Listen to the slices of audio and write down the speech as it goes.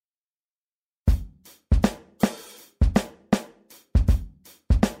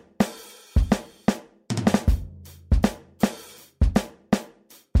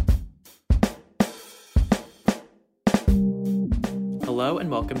Hello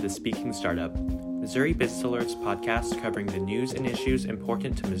and welcome to Speaking Startup, Missouri Business Alert's podcast covering the news and issues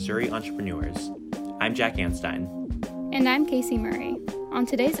important to Missouri entrepreneurs. I'm Jack Anstein. And I'm Casey Murray. On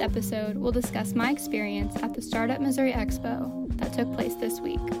today's episode, we'll discuss my experience at the Startup Missouri Expo that took place this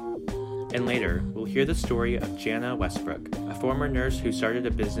week. And later, we'll hear the story of Jana Westbrook, a former nurse who started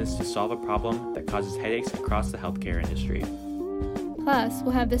a business to solve a problem that causes headaches across the healthcare industry. Plus,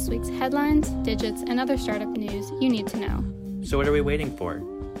 we'll have this week's headlines, digits, and other startup news you need to know. So what are we waiting for?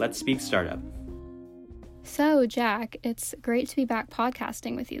 Let's speak startup. So, Jack, it's great to be back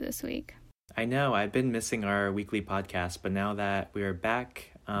podcasting with you this week. I know, I've been missing our weekly podcast, but now that we are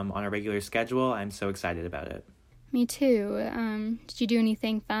back on a regular schedule, I'm so excited about it. Me too. Did you do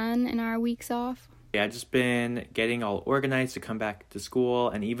anything fun in our weeks off? Yeah, I've just been getting all organized to come back to school,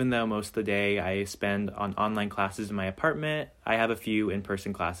 and even though most of the day I spend on online classes in my apartment, I have a few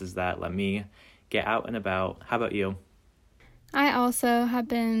in-person classes that let me get out and about. How about you? I also have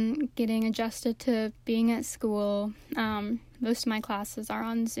been getting adjusted to being at school. Most of my classes are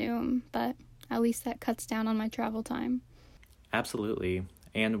on Zoom, but at least that cuts down on my travel time. Absolutely.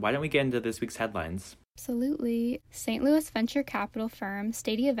 And why don't we get into this week's headlines? Absolutely. St. Louis venture capital firm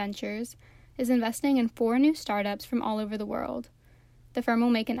Stadia Ventures is investing in 4 new startups from all over the world. The firm will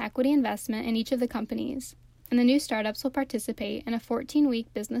make an equity investment in each of the companies, and the new startups will participate in a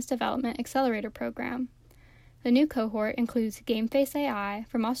 14-week business development accelerator program. The new cohort includes GameFace AI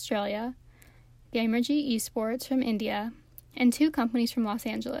from Australia, Gamergy Esports from India, and 2 companies from Los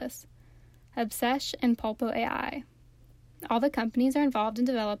Angeles, Obsesh and Pulpo AI. All the companies are involved in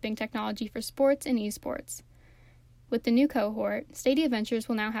developing technology for sports and esports. With the new cohort, Stadia Ventures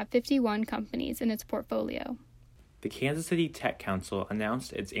will now have 51 companies in its portfolio. The Kansas City Tech Council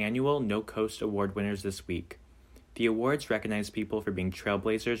announced its annual No Coast Award winners this week. The awards recognize people for being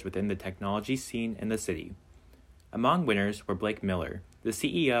trailblazers within the technology scene in the city. Among winners were Blake Miller, the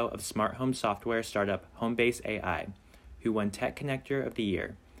CEO of smart home software startup Homebase AI, who won Tech Connector of the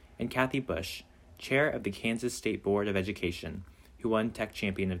Year, and Kathy Bush, chair of the Kansas State Board of Education, who won Tech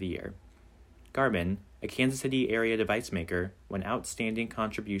Champion of the Year. Garmin, a Kansas City area device maker, won Outstanding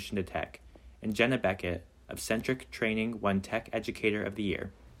Contribution to Tech, and Jenna Beckett of Centric Training won Tech Educator of the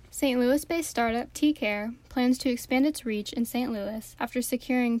Year. St. Louis-based startup TCare plans to expand its reach in St. Louis after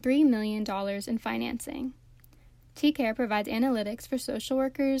securing $3 million in financing. TCare provides analytics for social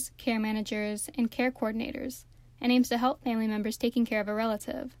workers, care managers, and care coordinators, and aims to help family members taking care of a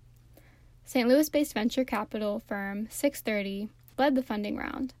relative. St. Louis-based venture capital firm 630 led the funding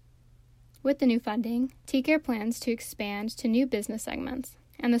round. With the new funding, TCare plans to expand to new business segments,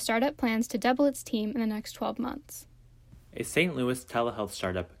 and the startup plans to double its team in the next 12 months. A St. Louis telehealth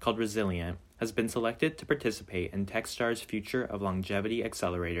startup called Resilient has been selected to participate in Techstars Future of Longevity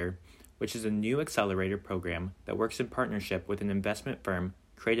Accelerator, which is a new accelerator program that works in partnership with an investment firm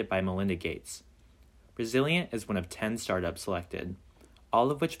created by Melinda Gates. Resilient is one of 10 startups selected,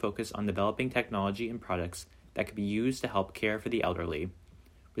 all of which focus on developing technology and products that can be used to help care for the elderly.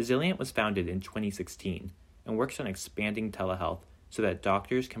 Resilient was founded in 2016 and works on expanding telehealth so that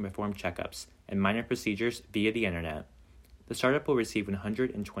doctors can perform checkups and minor procedures via the internet. The startup will receive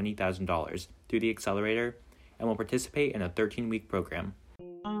 $120,000 through the accelerator and will participate in a 13-week program.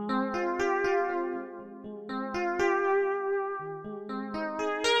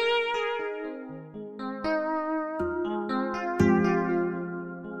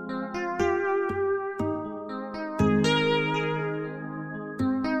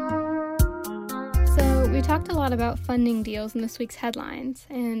 We talked a lot about funding deals in this week's headlines,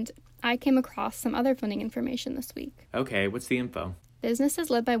 and I came across some other funding information this week. Okay, what's the info? Businesses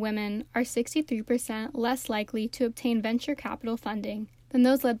led by women are 63% less likely to obtain venture capital funding than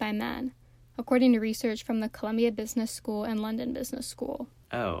those led by men, according to research from the Columbia Business School and London Business School.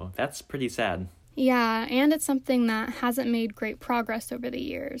 Oh, that's pretty sad. Yeah, and it's something that hasn't made great progress over the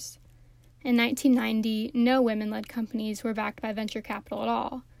years. In 1990, no women-led companies were backed by venture capital at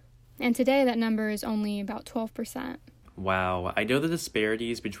all. And today, that number is only about 12%. Wow, I know the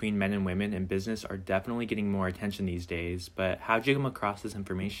disparities between men and women in business are definitely getting more attention these days, but how'd you come across this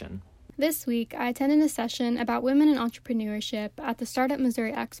information? This week, I attended a session about women in entrepreneurship at the Startup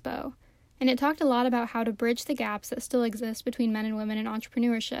Missouri Expo, and it talked a lot about how to bridge the gaps that still exist between men and women in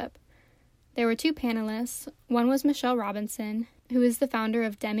entrepreneurship. There were 2 panelists. One was Michelle Robinson, who is the founder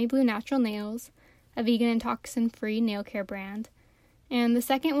of Demi Blue Natural Nails, a vegan and toxin-free nail care brand. And the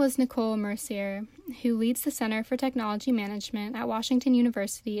second was Nicole Mercier, who leads the Center for Technology Management at Washington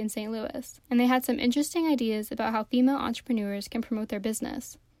University in St. Louis. And they had some interesting ideas about how female entrepreneurs can promote their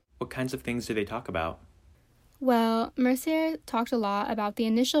business. What kinds of things do they talk about? Well, Mercier talked a lot about the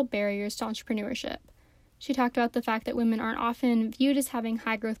initial barriers to entrepreneurship. She talked about the fact that women aren't often viewed as having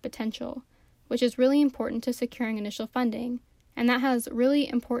high growth potential, which is really important to securing initial funding, and that has really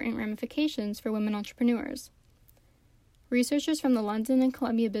important ramifications for women entrepreneurs. Researchers from the London and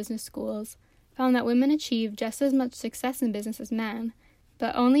Columbia Business Schools found that women achieve just as much success in business as men,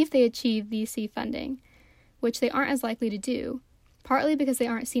 but only if they achieve VC funding, which they aren't as likely to do, partly because they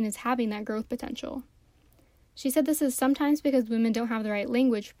aren't seen as having that growth potential. She said this is sometimes because women don't have the right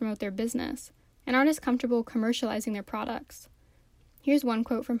language to promote their business and aren't as comfortable commercializing their products. Here's one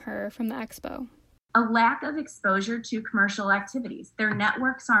quote from her from the expo. A lack of exposure to commercial activities. Their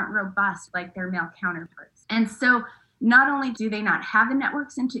networks aren't robust like their male counterparts. And so not only do they not have the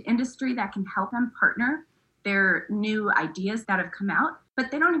networks into industry that can help them partner their new ideas that have come out, but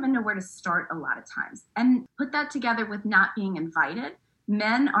they don't even know where to start a lot of times. And put that together with not being invited.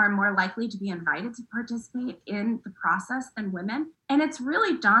 Men are more likely to be invited to participate in the process than women. And it's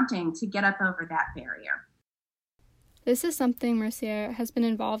really daunting to get up over that barrier. This is something Mercier has been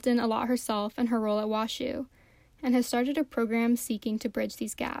involved in a lot herself in her role at WashU, and has started a program seeking to bridge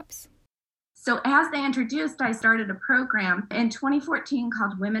these gaps. So as they introduced, I started a program in 2014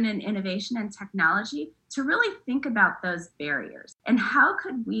 called Women in Innovation and Technology to really think about those barriers and how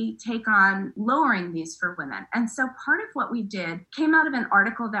could we take on lowering these for women. And so part of what we did came out of an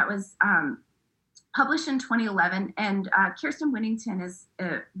article that was published in 2011, and Kirsten Whittington is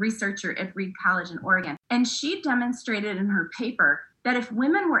a researcher at Reed College in Oregon. And she demonstrated in her paper that if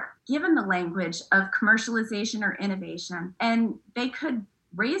women were given the language of commercialization or innovation and they could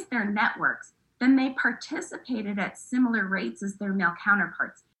raise their networks, then they participated at similar rates as their male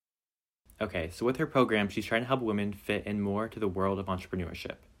counterparts. Okay, so with her program, she's trying to help women fit in more to the world of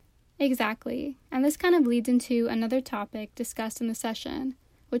entrepreneurship. Exactly, and this kind of leads into another topic discussed in the session,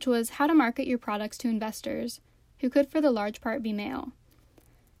 which was how to market your products to investors, who could for the large part be male.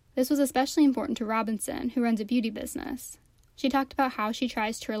 This was especially important to Robinson, who runs a beauty business. She talked about how she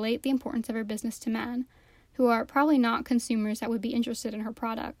tries to relate the importance of her business to men, who are probably not consumers that would be interested in her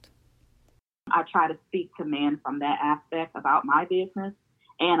product. I try to speak to men from that aspect about my business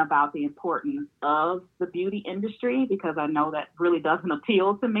and about the importance of the beauty industry, because I know that really doesn't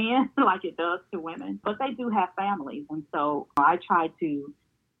appeal to men like it does to women, but they do have families. And so I try to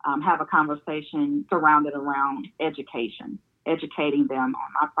have a conversation surrounded around education, educating them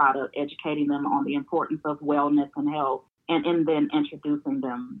on my product, educating them on the importance of wellness and health, and then introducing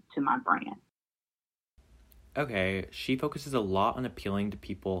them to my brand. Okay, she focuses a lot on appealing to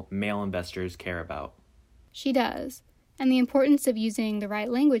people male investors care about. She does, and the importance of using the right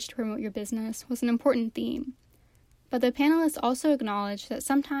language to promote your business was an important theme. But the panelists also acknowledged that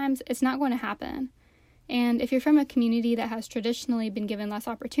sometimes it's not going to happen, and if you're from a community that has traditionally been given less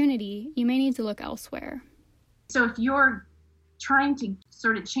opportunity, you may need to look elsewhere. So if you're trying to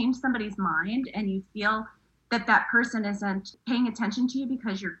sort of change somebody's mind and you feel that that person isn't paying attention to you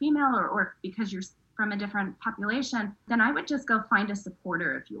because you're female or because you're from a different population, then I would just go find a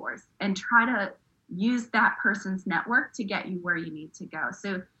supporter of yours and try to use that person's network to get you where you need to go.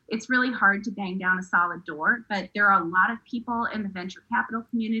 So it's really hard to bang down a solid door, but there are a lot of people in the venture capital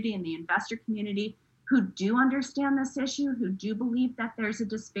community and the investor community who do understand this issue, who do believe that there's a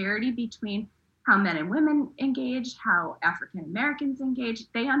disparity between how men and women engage, how African Americans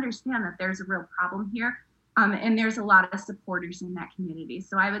engage. They understand that there's a real problem here. And there's a lot of supporters in that community.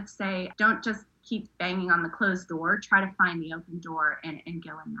 So I would say, don't just keep banging on the closed door, try to find the open door and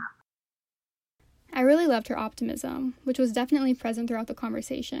go in that. I really loved her optimism, which was definitely present throughout the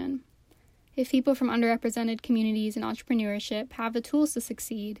conversation. If people from underrepresented communities in entrepreneurship have the tools to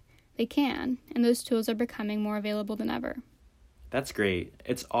succeed, they can, and those tools are becoming more available than ever. That's great.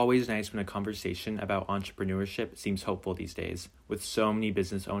 It's always nice when a conversation about entrepreneurship seems hopeful these days, with so many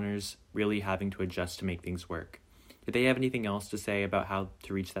business owners really having to adjust to make things work. Did they have anything else to say about how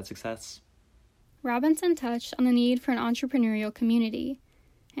to reach that success? Robinson touched on the need for an entrepreneurial community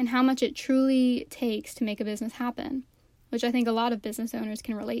and how much it truly takes to make a business happen, which I think a lot of business owners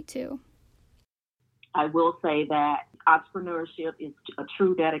can relate to. I will say that entrepreneurship is a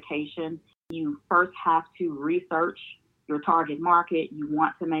true dedication. You first have to research your target market. You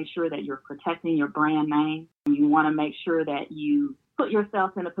want to make sure that you're protecting your brand name. You want to make sure that you put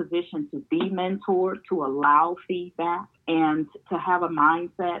yourself in a position to be mentored, to allow feedback, and to have a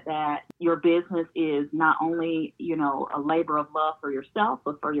mindset that your business is not only, a labor of love for yourself,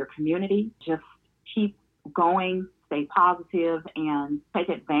 but for your community. Just keep going, stay positive, and take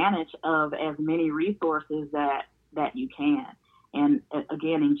advantage of as many resources that you can. And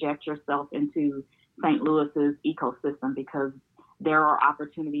again, inject yourself into St. Louis's ecosystem, because there are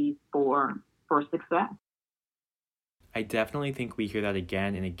opportunities for success. I definitely think we hear that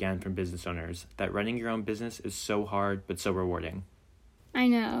again and again from business owners, that running your own business is so hard but so rewarding. I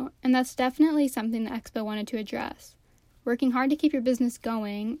know, and that's definitely something the Expo wanted to address. Working hard to keep your business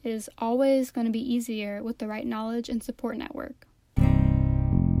going is always going to be easier with the right knowledge and support network.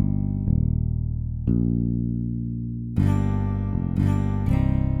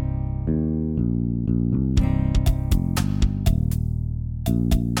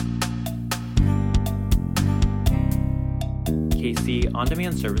 Casey,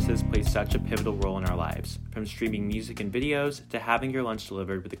 on-demand services play such a pivotal role in our lives, from streaming music and videos to having your lunch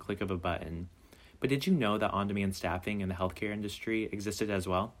delivered with a click of a button. But did you know that on-demand staffing in the healthcare industry existed as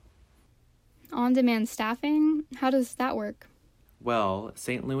well? On-demand staffing? How does that work? Well,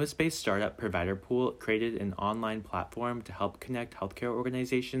 St. Louis-based startup Provider Pool created an online platform to help connect healthcare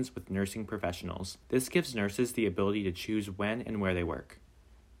organizations with nursing professionals. This gives nurses the ability to choose when and where they work.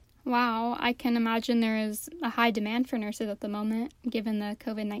 Wow, I can imagine there is a high demand for nurses at the moment, given the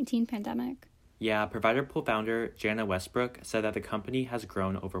COVID-19 pandemic. Yeah, Provider Pool founder Jana Westbrook said that the company has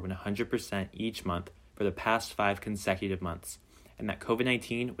grown over 100% each month for the past 5 consecutive months, and that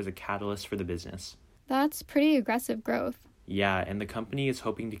COVID-19 was a catalyst for the business. That's pretty aggressive growth. Yeah, and the company is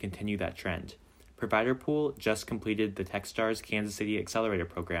hoping to continue that trend. Provider Pool just completed the Techstars Kansas City Accelerator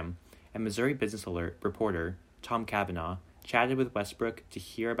program, and Missouri Business Alert reporter Tom Cavanaugh chatted with Westbrook to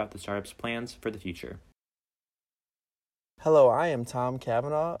hear about the startup's plans for the future. Hello, I am Tom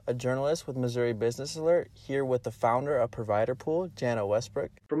Cavanaugh, a journalist with Missouri Business Alert, here with the founder of Provider Pool, Jana Westbrook.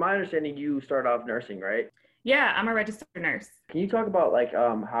 From my understanding, you started off nursing, right? Yeah, I'm a registered nurse. Can you talk about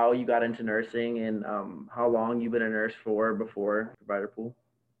how you got into nursing and how long you've been a nurse for before Provider Pool?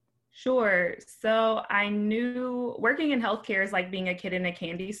 Sure. So I knew working in healthcare is like being a kid in a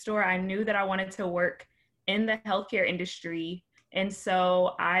candy store. I knew that I wanted to work in the healthcare industry. And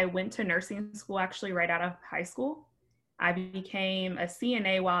so I went to nursing school actually right out of high school. I became a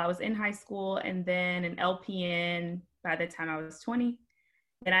CNA while I was in high school and then an LPN by the time I was 20.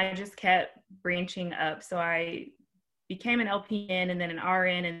 And I just kept branching up. So I became an LPN and then an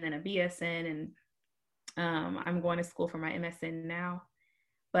RN and then a BSN. And I'm going to school for my MSN now.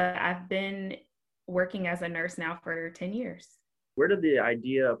 But I've been working as a nurse now for 10 years. Where did the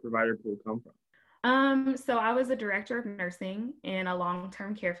idea of Provider Pool come from? So I was a director of nursing in a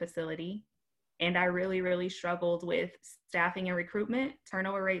long-term care facility, and I really, really struggled with staffing and recruitment.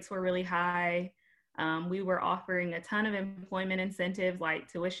 Turnover rates were really high. We were offering a ton of employment incentives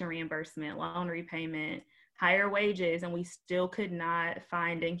like tuition reimbursement, loan repayment, higher wages, and we still could not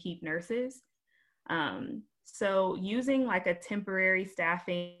find and keep nurses. So using like a temporary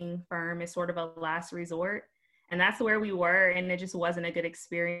staffing firm is sort of a last resort. And that's where we were, and it just wasn't a good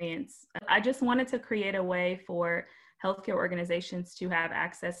experience. I just wanted to create a way for healthcare organizations to have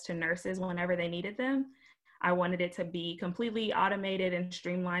access to nurses whenever they needed them. I wanted it to be completely automated and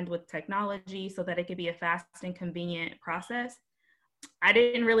streamlined with technology so that it could be a fast and convenient process. I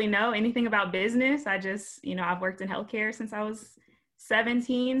didn't really know anything about business. I just, I've worked in healthcare since I was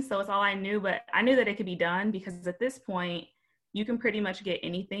 17, so it's all I knew, but I knew that it could be done because at this point, you can pretty much get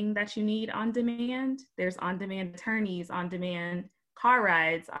anything that you need on demand. There's on-demand attorneys, on-demand car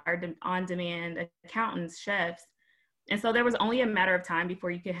rides, on-demand accountants, chefs. And so there was only a matter of time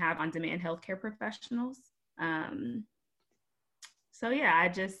before you could have on-demand healthcare professionals. I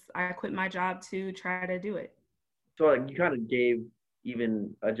quit my job to try to do it. So you kind of gave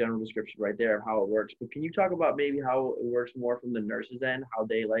even a general description right there of how it works, but can you talk about maybe how it works more from the nurses' end, how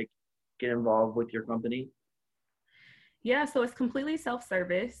they get involved with your company? Yeah, so it's completely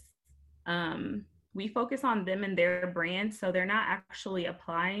self-service. We focus on them and their brand, so they're not actually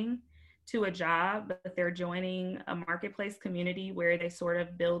applying to a job, but they're joining a marketplace community where they sort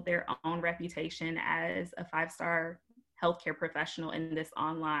of build their own reputation as a 5-star healthcare professional in this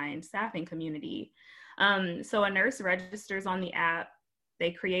online staffing community. So a nurse registers on the app,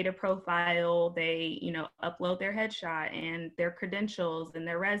 they create a profile, they, upload their headshot and their credentials and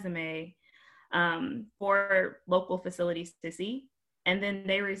their resume for local facilities to see. And then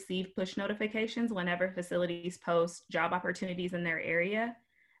they receive push notifications whenever facilities post job opportunities in their area.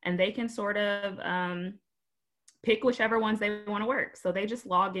 And they can sort of pick whichever ones they want to work. So they just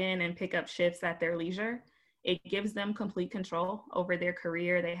log in and pick up shifts at their leisure. It gives them complete control over their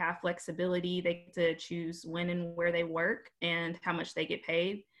career. They have flexibility. They get to choose when and where they work and how much they get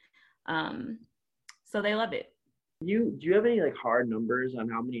paid. So they love it. Do you have any hard numbers on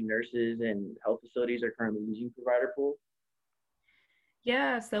how many nurses and health facilities are currently using Provider Pool?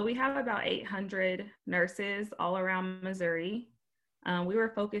 Yeah, so we have about 800 nurses all around Missouri. We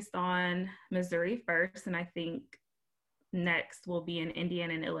were focused on Missouri first, and I think next will be in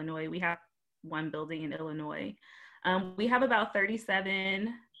Indiana and Illinois. We have one building in Illinois. We have about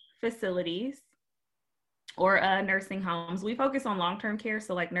 37 facilities or nursing homes. We focus on long-term care,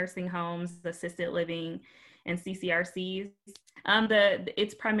 so like nursing homes, assisted living, and CCRCs.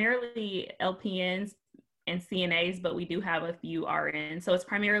 It's primarily LPNs and CNAs, but we do have a few RNs. So it's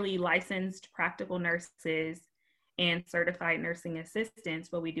primarily licensed practical nurses and certified nursing assistants,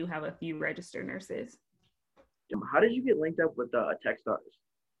 but we do have a few registered nurses. How did you get linked up with Techstars?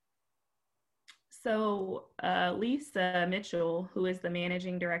 So Lisa Mitchell, who is the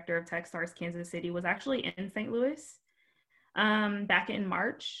managing director of Techstars Kansas City, was actually in St. Louis back in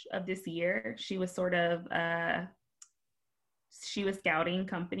March of this year. She was she was scouting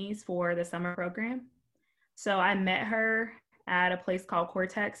companies for the summer program. So I met her at a place called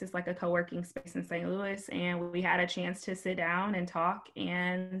Cortex. It's like a co-working space in St. Louis. And we had a chance to sit down and talk.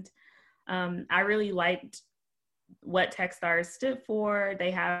 And I really liked what Techstars stood for.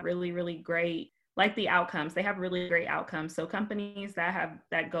 They have really, really great, like the outcomes. They have really great outcomes. So companies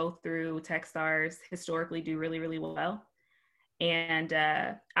that go through Techstars historically do really, really well. And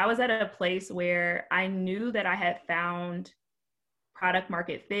I was at a place where I knew that I had found product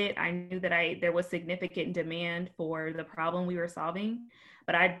market fit. I knew that there was significant demand for the problem we were solving,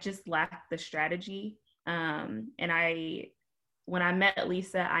 but I just lacked the strategy. And when I met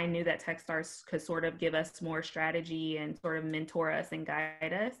Lisa, I knew that Techstars could sort of give us more strategy and sort of mentor us and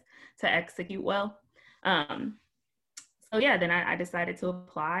guide us to execute well. Then I decided to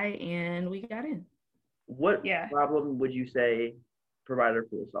apply and we got in. What problem would you say Provider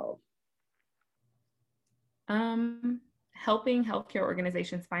Pool solves? Helping healthcare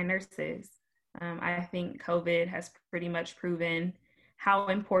organizations find nurses. I think COVID has pretty much proven how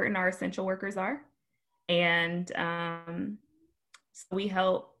important our essential workers are. And so we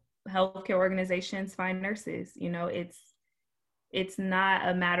help healthcare organizations find nurses. You know, it's not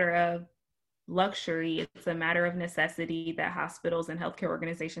a matter of luxury, it's a matter of necessity that hospitals and healthcare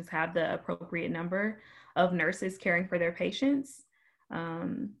organizations have the appropriate number of nurses caring for their patients.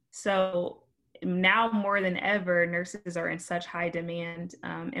 So now more than ever, nurses are in such high demand,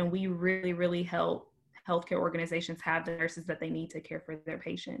 and we really, really help healthcare organizations have the nurses that they need to care for their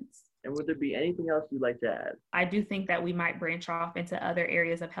patients. And would there be anything else you'd like to add? I do think that we might branch off into other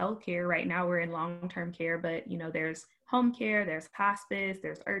areas of healthcare. Right now we're in long-term care, but there's home care, there's hospice,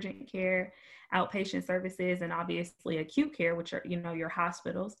 there's urgent care, outpatient services, and obviously acute care, which are, your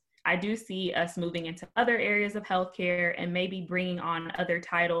hospitals. I do see us moving into other areas of healthcare and maybe bringing on other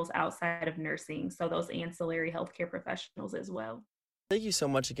titles outside of nursing. So those ancillary healthcare professionals as well. Thank you so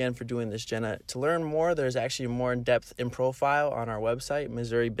much again for doing this, Jenna. To learn more, there's actually more in-depth in profile on our website,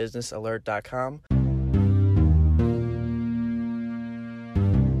 MissouriBusinessAlert.com.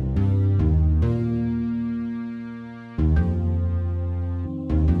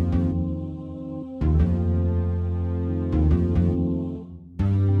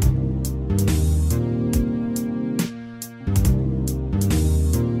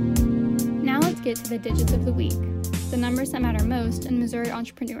 Now let's get to the digits of the week, the numbers that matter most in Missouri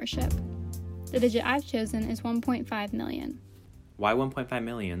entrepreneurship. The digit I've chosen is 1.5 million. Why 1.5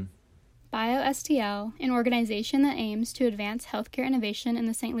 million? BioSTL, an organization that aims to advance healthcare innovation in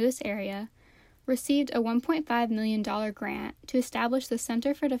the St. Louis area, received a $1.5 million grant to establish the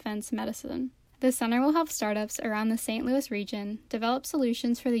Center for Defense Medicine. The center will help startups around the St. Louis region develop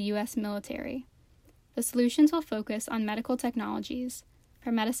solutions for the U.S. military. The solutions will focus on medical technologies,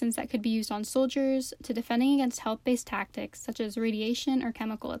 from medicines that could be used on soldiers to defending against health-based tactics such as radiation or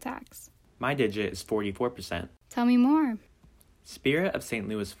chemical attacks. My digit is 44%. Tell me more. Spirit of St.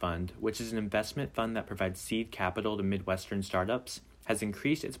 Louis Fund, which is an investment fund that provides seed capital to Midwestern startups, has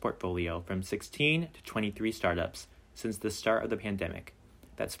increased its portfolio from 16 to 23 startups since the start of the pandemic.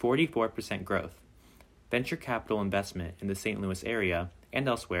 That's 44% growth. Venture capital investment in the St. Louis area and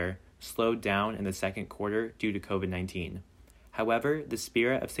elsewhere slowed down in the second quarter due to COVID-19. However, the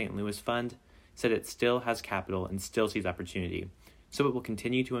Spirit of St. Louis Fund said it still has capital and still sees opportunity, so it will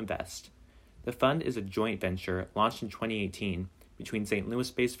continue to invest. The fund is a joint venture launched in 2018 between St.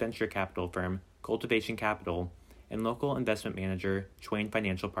 Louis-based venture capital firm Cultivation Capital and local investment manager Chwain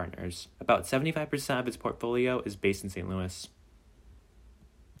Financial Partners. About 75% of its portfolio is based in St. Louis.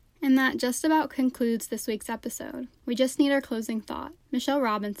 And that just about concludes this week's episode. We just need our closing thought. Michelle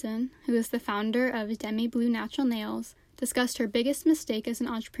Robinson, who is the founder of Demi Blue Natural Nails, discussed her biggest mistake as an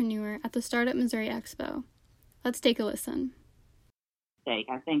entrepreneur at the Startup Missouri Expo. Let's take a listen. I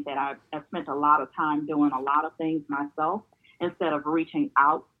think that I've spent a lot of time doing a lot of things myself instead of reaching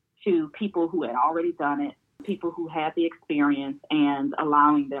out to people who had already done it, people who had the experience, and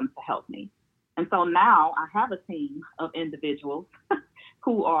allowing them to help me. And so now I have a team of individuals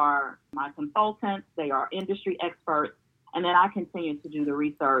who are my consultants. They are industry experts. And then I continue to do the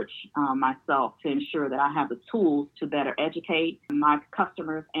research myself to ensure that I have the tools to better educate my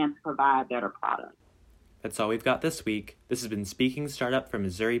customers and to provide better products. That's all we've got this week. This has been Speaking Startup from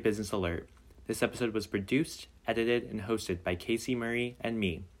Missouri Business Alert. This episode was produced, edited, and hosted by Casey Murray and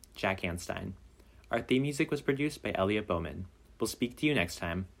me, Jack Hanstein. Our theme music was produced by Elliot Bowman. We'll speak to you next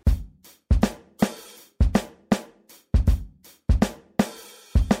time.